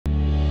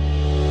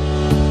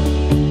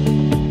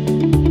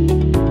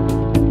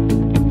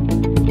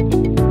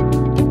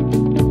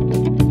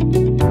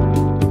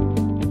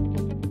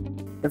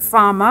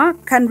farmer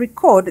can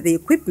record the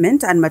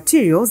equipment and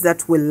materials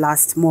that will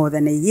last more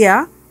than a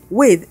year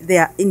with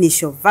their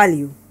initial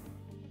value.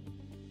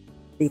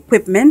 The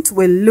equipment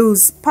will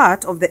lose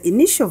part of the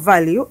initial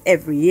value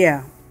every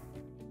year.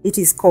 It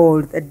is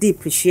called a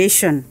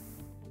depreciation.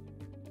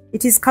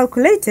 It is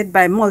calculated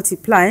by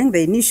multiplying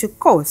the initial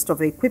cost of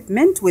the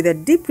equipment with a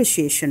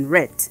depreciation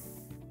rate.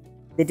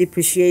 The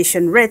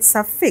depreciation rates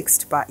are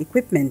fixed per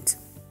equipment.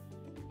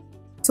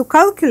 To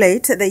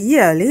calculate the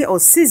yearly or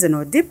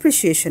seasonal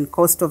depreciation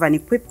cost of an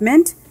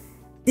equipment,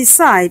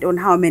 decide on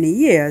how many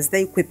years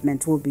the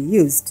equipment will be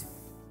used.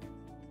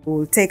 We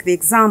will take the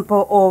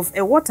example of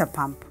a water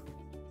pump.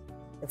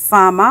 The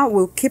farmer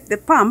will keep the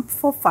pump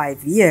for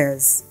 5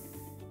 years.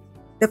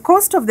 The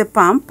cost of the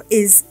pump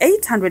is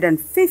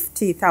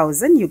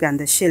 850,000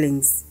 Uganda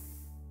shillings.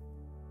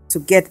 To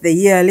get the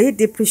yearly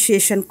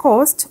depreciation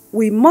cost,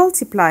 we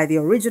multiply the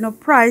original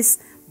price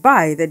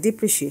by the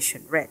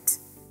depreciation rate.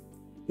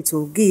 It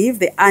will give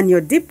the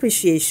annual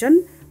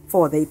depreciation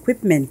for the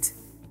equipment.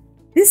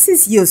 This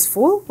is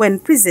useful when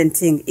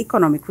presenting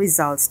economic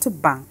results to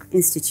bank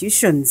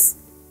institutions.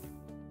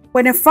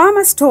 When a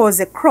farmer stores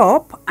a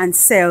crop and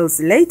sells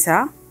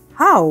later,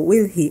 how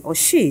will he or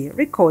she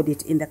record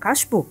it in the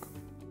cash book?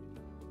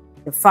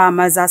 The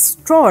farmers are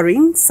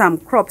storing some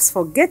crops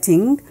for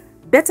getting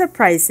better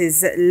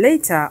prices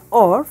later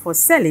or for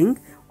selling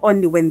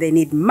only when they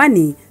need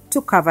money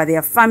to cover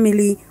their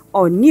family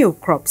or new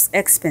crops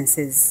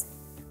expenses.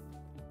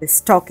 The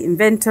stock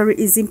inventory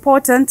is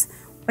important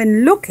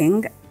when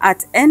looking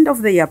at end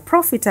of the year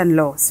profit and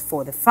loss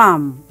for the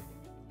farm.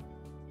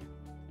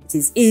 It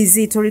is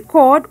easy to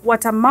record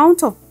what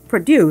amount of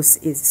produce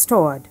is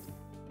stored.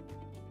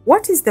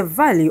 What is the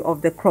value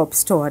of the crop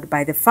stored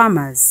by the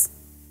farmers?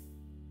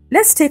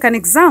 Let's take an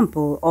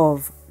example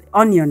of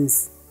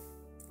onions.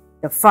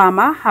 The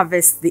farmer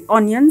harvests the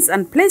onions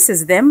and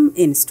places them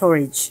in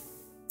storage.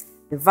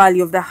 The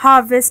value of the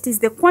harvest is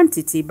the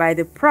quantity by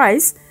the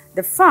price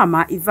the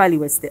farmer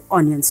evaluates the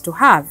onions to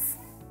have.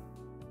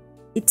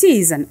 It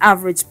is an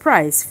average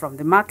price from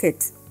the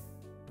market.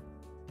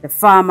 The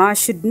farmer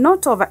should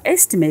not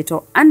overestimate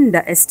or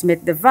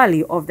underestimate the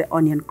value of the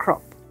onion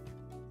crop.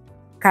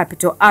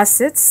 Capital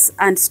assets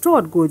and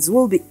stored goods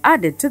will be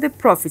added to the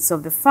profits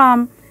of the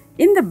farm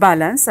in the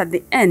balance at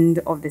the end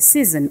of the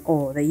season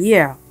or the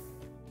year.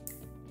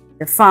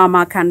 The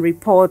farmer can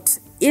report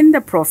in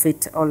the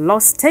profit or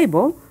loss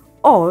table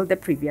all the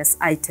previous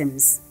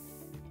items.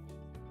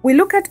 We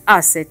look at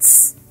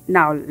assets.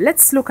 Now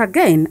let's look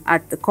again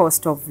at the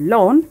cost of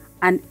loan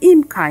and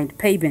in-kind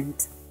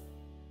payment.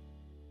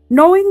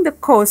 Knowing the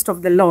cost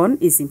of the loan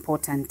is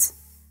important.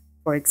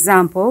 For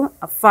example,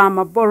 a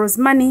farmer borrows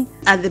money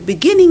at the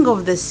beginning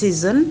of the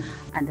season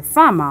and the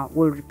farmer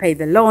will repay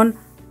the loan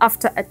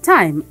after a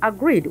time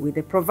agreed with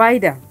the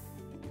provider.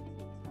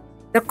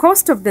 The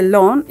cost of the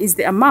loan is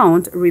the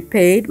amount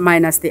repaid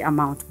minus the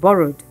amount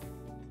borrowed.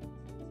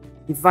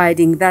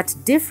 Dividing that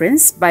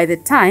difference by the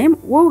time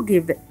will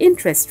give the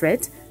interest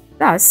rate,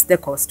 thus the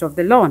cost of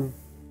the loan.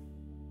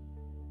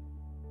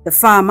 The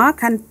farmer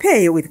can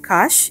pay with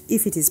cash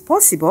if it is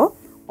possible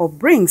or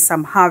bring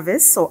some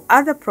harvests or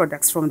other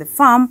products from the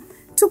farm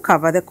to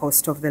cover the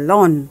cost of the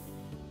loan.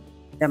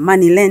 The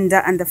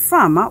moneylender and the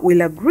farmer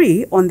will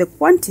agree on the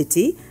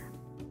quantity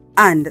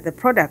and the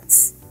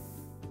products.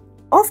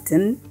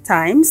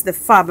 Oftentimes, the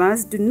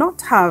farmers do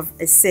not have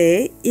a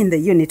say in the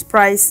unit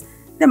price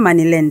the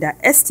moneylender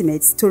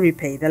estimates to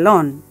repay the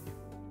loan.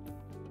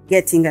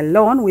 Getting a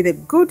loan with a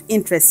good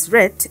interest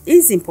rate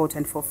is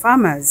important for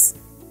farmers.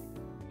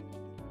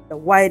 The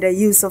wider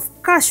use of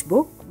cash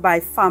book by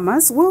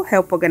farmers will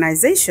help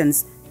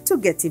organizations to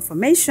get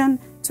information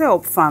to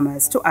help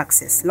farmers to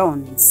access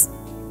loans.